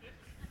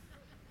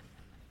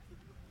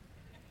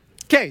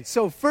 Okay,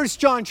 so 1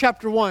 John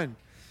chapter 1.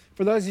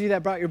 For those of you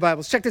that brought your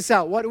Bibles, check this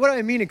out. What do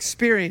I mean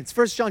experience?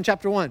 1 John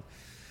chapter 1.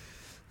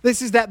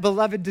 This is that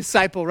beloved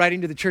disciple writing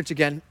to the church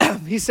again.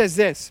 He says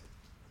this,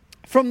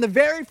 from the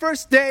very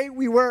first day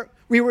we were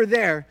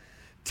there,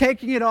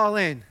 taking it all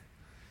in.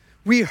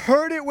 We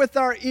heard it with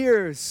our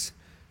ears,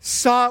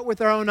 saw it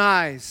with our own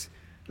eyes,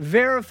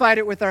 verified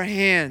it with our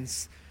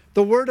hands.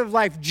 The word of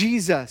life,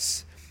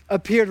 Jesus,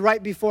 appeared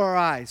right before our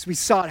eyes. We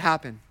saw it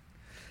happen.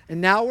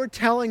 And now we're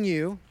telling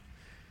you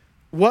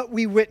what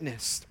we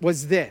witnessed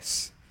was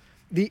this.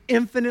 The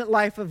infinite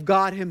life of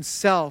God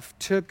himself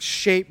took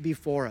shape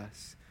before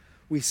us.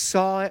 We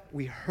saw it,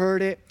 we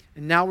heard it,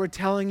 and now we're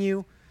telling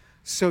you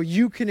so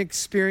you can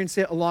experience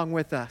it along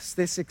with us.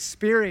 This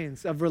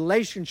experience of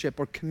relationship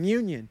or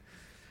communion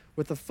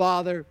with the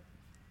Father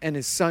and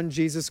his Son,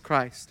 Jesus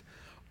Christ.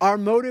 Our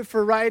motive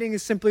for writing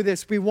is simply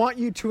this. We want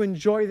you to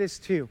enjoy this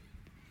too.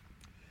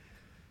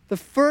 The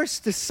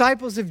first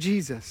disciples of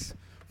Jesus,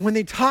 when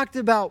they talked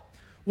about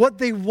what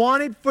they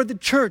wanted for the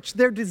church,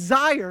 their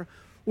desire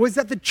was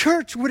that the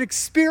church would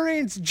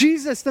experience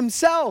Jesus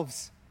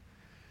themselves.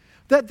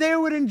 That they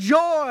would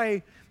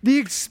enjoy the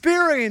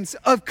experience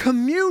of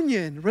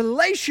communion,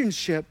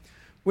 relationship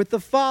with the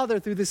Father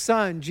through the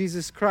Son,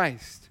 Jesus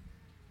Christ,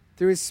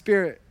 through his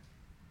Spirit.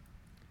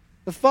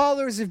 The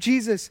followers of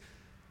Jesus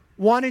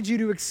wanted you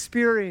to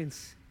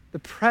experience the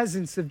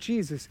presence of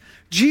Jesus.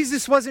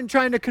 Jesus wasn't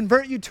trying to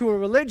convert you to a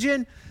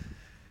religion.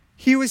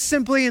 He was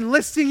simply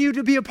enlisting you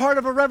to be a part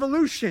of a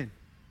revolution.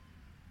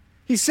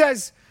 He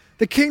says,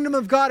 the kingdom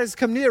of God has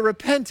come near.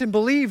 Repent and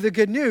believe the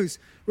good news.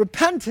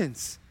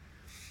 Repentance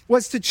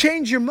was to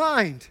change your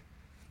mind.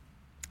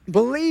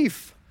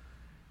 Belief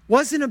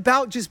wasn't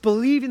about just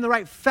believing the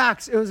right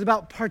facts. It was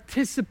about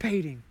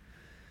participating.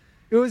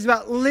 It was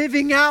about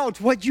living out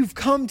what you've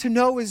come to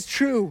know is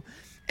true.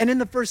 And in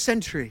the first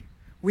century,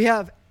 we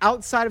have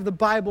outside of the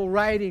Bible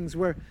writings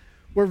where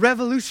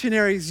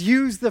revolutionaries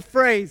used the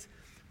phrase,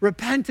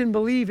 repent and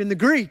believe in the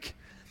Greek.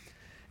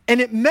 And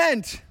it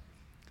meant,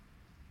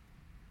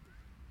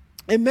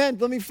 let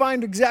me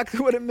find exactly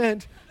what it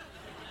meant.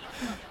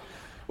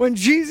 When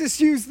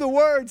Jesus used the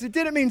words, it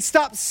didn't mean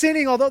stop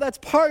sinning, although that's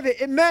part of it.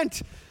 It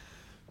meant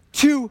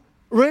to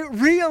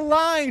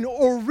realign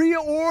or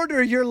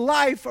reorder your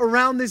life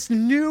around this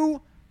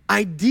new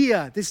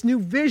idea, this new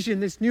vision,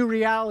 this new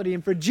reality.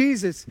 And for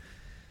Jesus,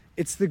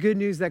 it's the good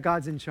news that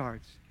God's in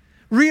charge.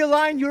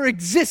 Realign your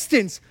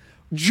existence.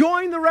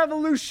 Join the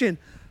revolution.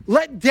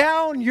 Let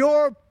down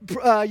your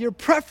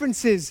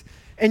preferences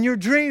and your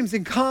dreams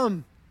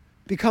and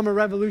become a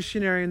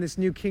revolutionary in this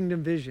new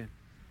kingdom vision.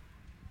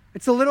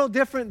 It's a little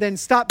different than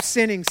stop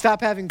sinning, stop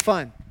having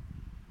fun.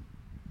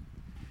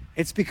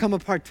 It's become a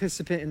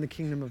participant in the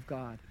kingdom of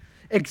God.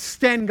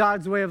 Extend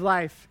God's way of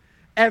life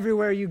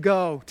everywhere you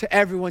go, to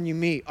everyone you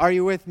meet. Are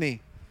you with me?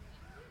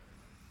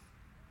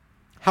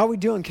 How are we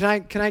doing?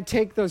 Can I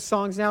take those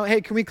songs now?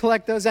 Hey, can we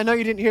collect those? I know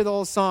you didn't hear the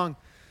whole song,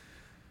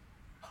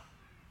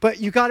 but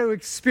you got to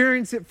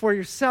experience it for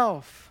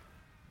yourself.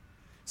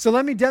 So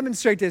let me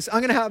demonstrate this.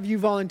 I'm going to have you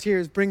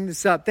volunteers bring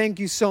this up. Thank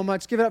you so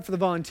much. Give it up for the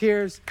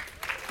volunteers.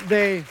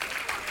 You're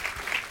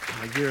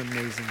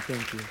amazing.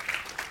 Thank you.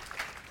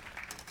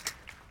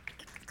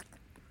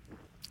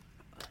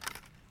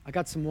 I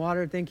got some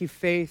water. Thank you,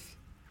 Faith.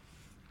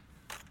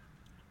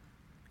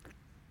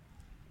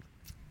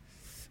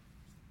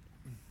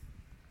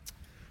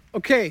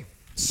 Okay,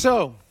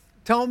 so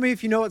tell me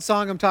if you know what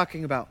song I'm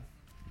talking about.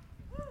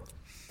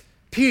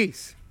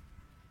 Peace,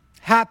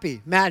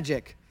 happy,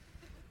 magic,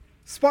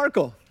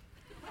 sparkle,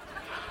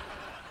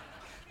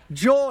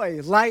 joy,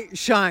 light,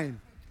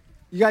 shine.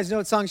 You guys know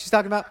what song she's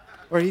talking about?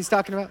 Or he's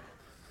talking about?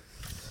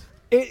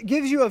 It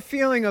gives you a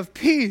feeling of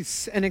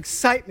peace and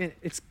excitement.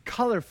 It's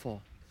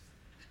colorful.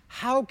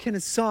 How can a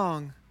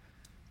song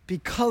be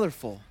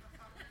colorful?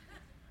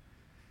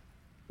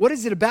 What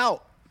is it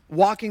about?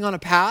 Walking on a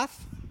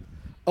path?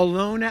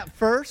 Alone at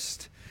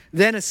first?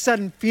 Then a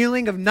sudden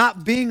feeling of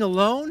not being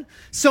alone?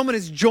 Someone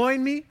has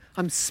joined me.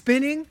 I'm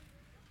spinning.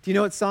 Do you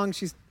know what song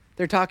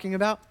they're talking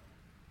about?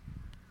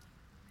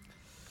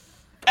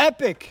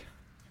 Epic.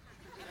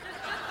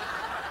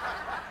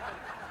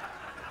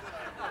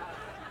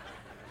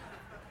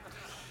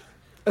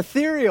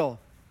 Ethereal.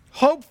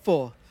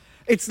 Hopeful.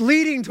 It's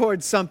leading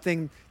towards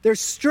something.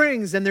 There's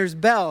strings and there's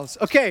bells.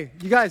 Okay,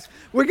 you guys,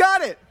 we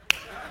got it.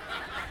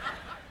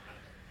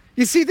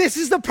 You see, this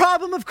is the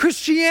problem of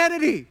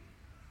Christianity.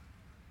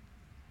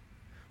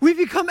 We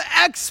become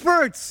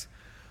experts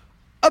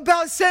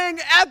about saying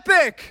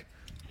epic,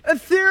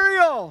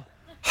 ethereal,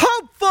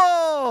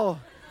 hopeful.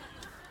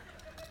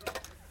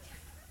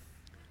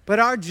 But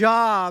our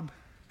job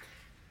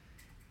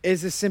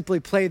is to simply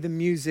play the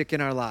music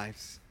in our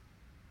lives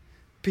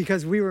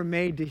because we were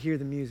made to hear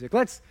the music.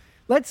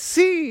 Let's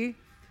see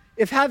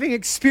if having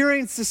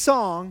experienced the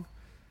song,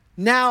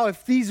 now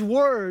if these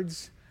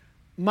words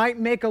might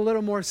make a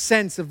little more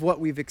sense of what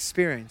we've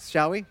experienced,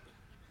 shall we?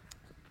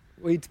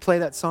 Will you play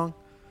that song?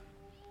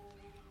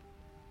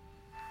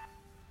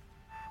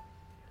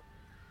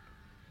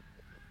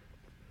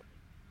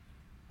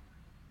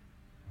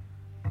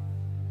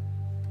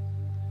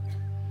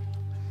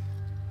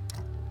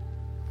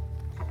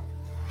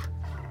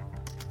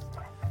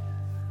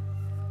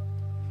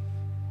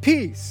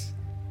 Peace.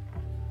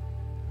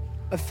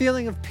 A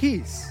feeling of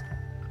peace.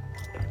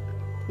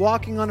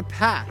 Walking on a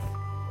path.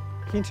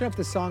 Can you turn up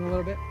the song a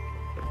little bit?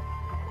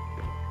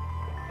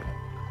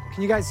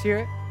 Can you guys hear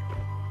it?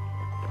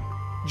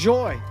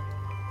 Joy.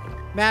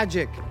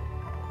 Magic.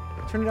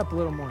 Turn it up a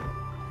little more.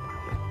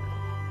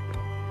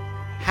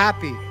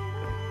 Happy.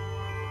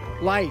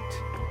 Light.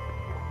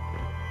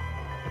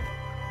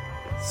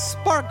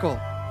 Sparkle.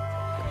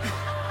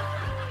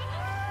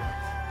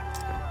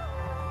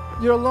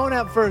 You're alone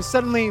at first,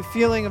 suddenly a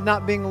feeling of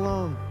not being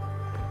alone.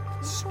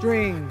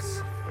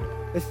 Strings,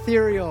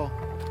 ethereal,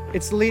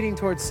 it's leading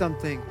towards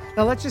something.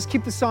 Now let's just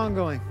keep the song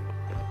going.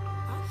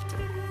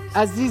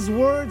 As these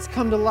words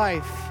come to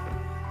life,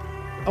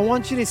 I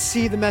want you to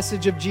see the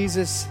message of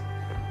Jesus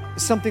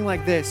something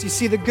like this. You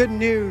see, the good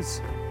news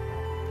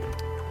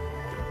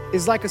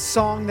is like a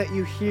song that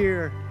you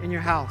hear in your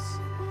house.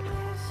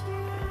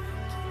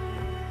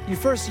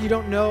 You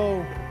don't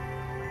know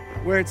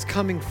where it's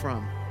coming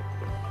from.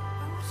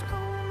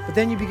 But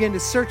then you begin to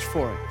search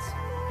for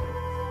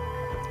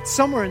it. It's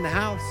somewhere in the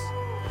house.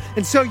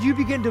 And so you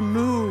begin to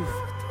move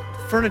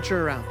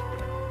furniture around.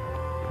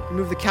 You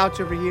move the couch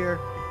over here,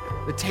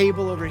 the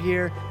table over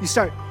here. You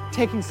start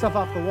taking stuff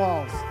off the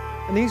walls.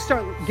 And then you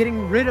start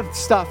getting rid of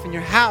stuff in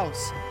your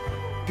house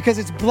because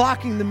it's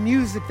blocking the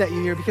music that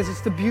you hear, because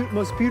it's the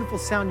most beautiful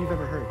sound you've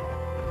ever heard.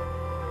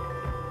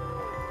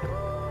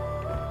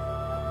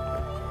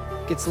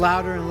 It gets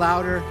louder and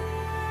louder.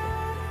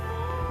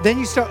 Then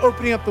you start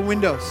opening up the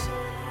windows.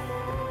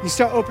 You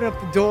start opening up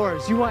the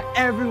doors. You want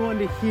everyone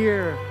to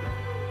hear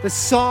the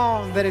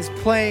song that is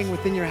playing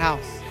within your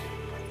house.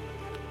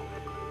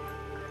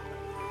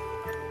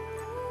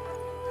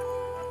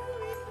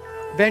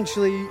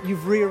 Eventually,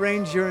 you've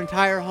rearranged your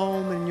entire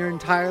home and your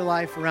entire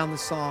life around the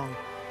song,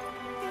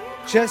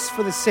 just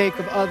for the sake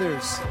of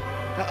others,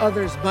 that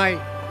others might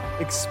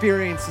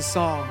experience the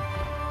song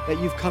that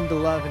you've come to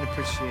love and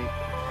appreciate.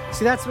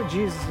 See, that's what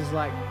Jesus is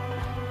like.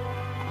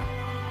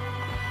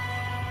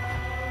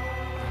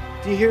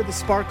 Do you hear the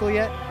sparkle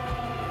yet?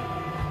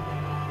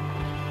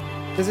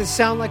 Does it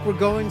sound like we're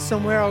going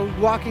somewhere? Are we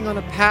walking on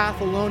a path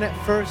alone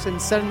at first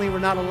and suddenly we're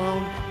not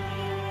alone?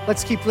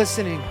 Let's keep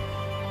listening.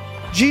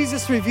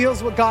 Jesus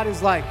reveals what God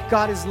is like.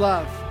 God is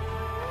love.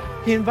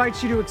 He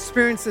invites you to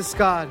experience this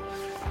God.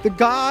 The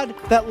God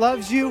that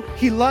loves you,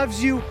 He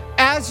loves you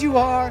as you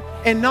are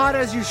and not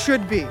as you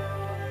should be.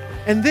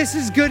 And this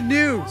is good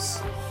news.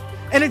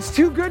 And it's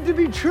too good to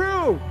be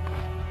true.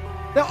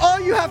 That all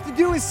you have to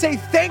do is say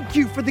thank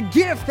you for the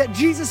gift that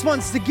Jesus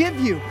wants to give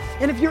you.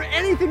 And if you're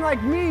anything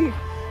like me,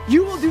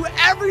 you will do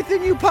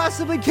everything you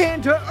possibly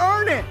can to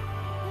earn it.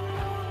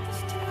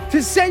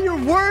 To say you're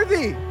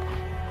worthy.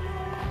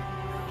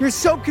 You're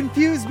so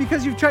confused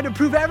because you've tried to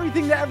prove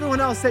everything to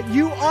everyone else that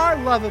you are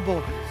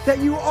lovable, that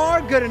you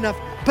are good enough.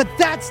 But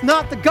that's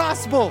not the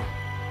gospel.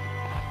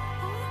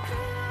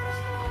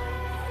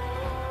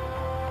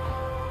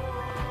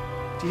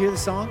 Do you hear the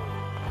song?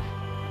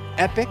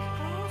 Epic?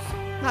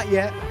 Not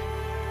yet.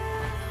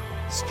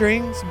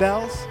 Strings,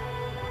 bells.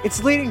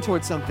 It's leading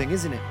towards something,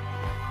 isn't it?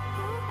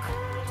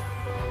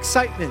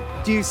 Excitement.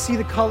 Do you see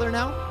the color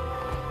now?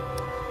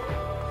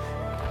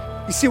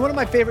 You see, one of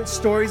my favorite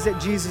stories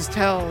that Jesus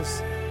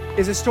tells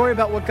is a story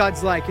about what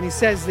God's like. And He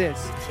says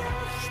this.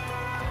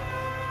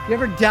 You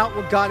ever doubt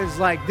what God is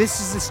like? This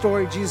is the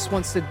story Jesus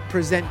wants to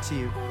present to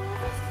you.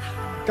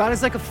 God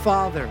is like a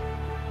father.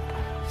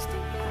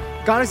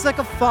 God is like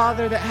a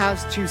father that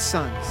has two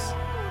sons.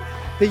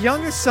 The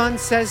younger son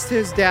says to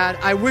his dad,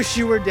 I wish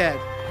you were dead.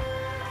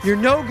 You're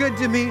no good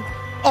to me.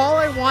 All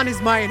I want is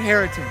my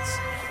inheritance.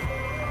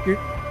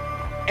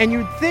 And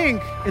you'd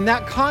think in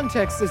that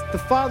context that the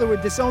father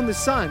would disown the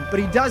son,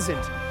 but he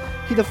doesn't.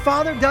 The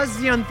father does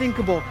the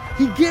unthinkable.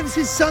 He gives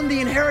his son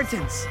the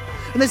inheritance.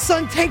 And the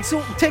son takes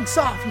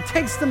off. He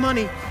takes the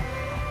money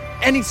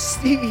and he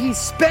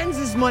spends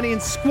his money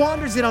and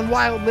squanders it on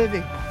wild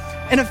living.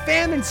 And a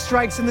famine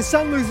strikes and the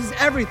son loses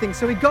everything.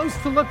 So he goes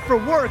to look for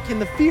work in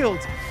the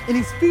fields and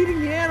he's feeding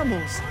the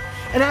animals.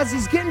 And as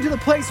he's getting to the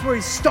place where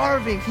he's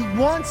starving, he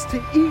wants to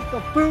eat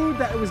the food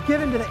that was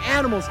given to the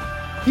animals.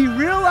 He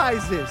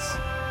realizes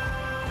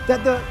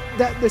that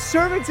the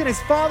servants in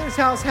his father's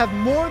house have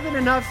more than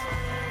enough.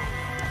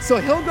 So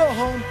he'll go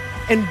home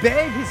and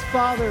beg his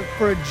father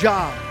for a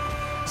job.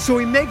 So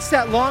he makes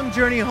that long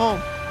journey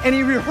home and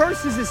he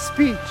rehearses his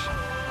speech.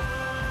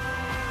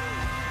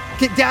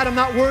 Dad, I'm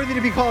not worthy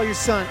to be called your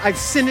son. I've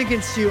sinned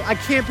against you. I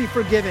can't be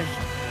forgiven.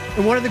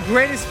 And one of the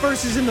greatest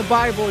verses in the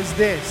Bible is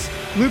this,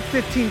 Luke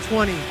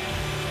 15:20.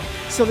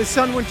 So the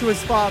son went to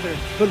his father,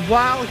 but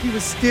while he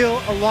was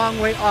still a long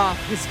way off,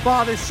 his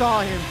father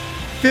saw him,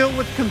 filled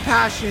with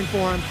compassion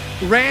for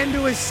him, ran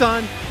to his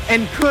son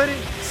and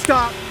couldn't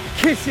stop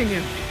kissing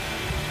him.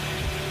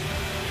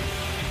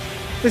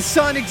 The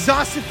son,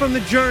 exhausted from the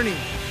journey,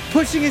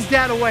 pushing his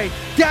dad away.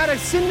 Dad, I've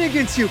sinned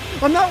against you.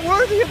 I'm not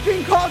worthy of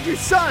being called your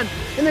son.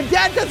 And the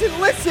dad doesn't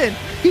listen.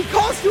 He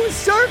calls to his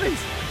servants,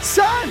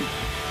 son,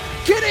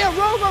 get a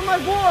robe on my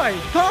boy.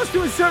 Calls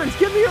to his servants,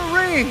 give me a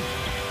ring.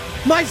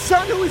 My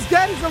son who was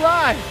dead is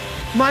alive.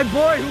 My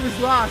boy who was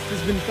lost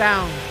has been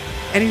found.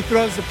 And he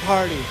throws a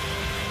party.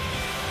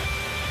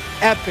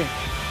 Epic.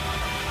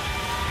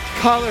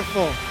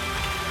 Colorful.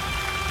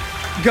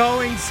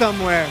 Going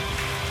somewhere.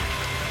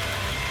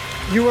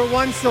 You were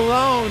once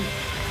alone,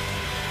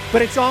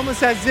 but it's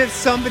almost as if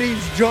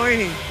somebody's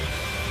joining.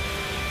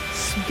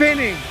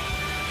 Spinning.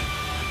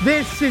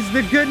 This is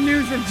the good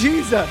news of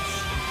Jesus.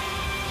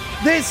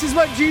 This is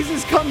what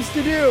Jesus comes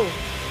to do.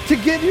 To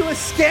give you a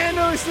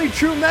scandalously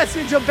true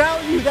message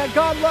about you, that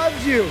God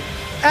loves you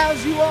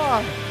as you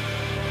are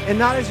and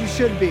not as you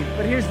should be.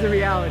 But here's the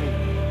reality.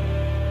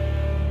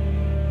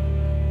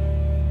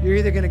 You're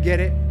either going to get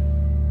it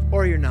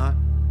or you're not.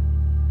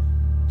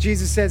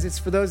 Jesus says it's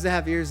for those that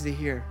have ears to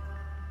hear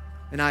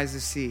and eyes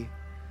to see.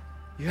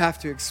 You have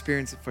to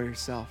experience it for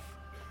yourself.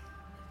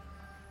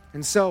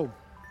 And so,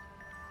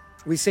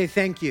 we say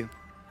thank you.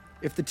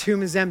 If the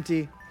tomb is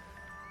empty,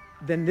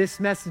 then this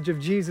message of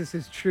Jesus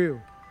is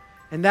true.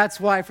 And that's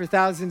why for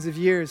thousands of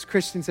years,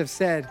 Christians have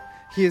said,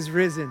 He is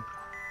risen.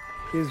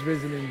 He is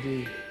risen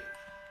indeed.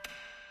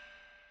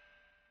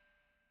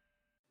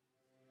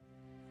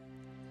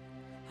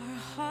 Our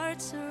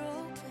hearts are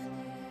open.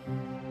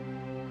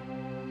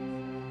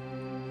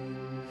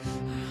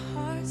 Our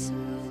hearts are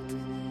open.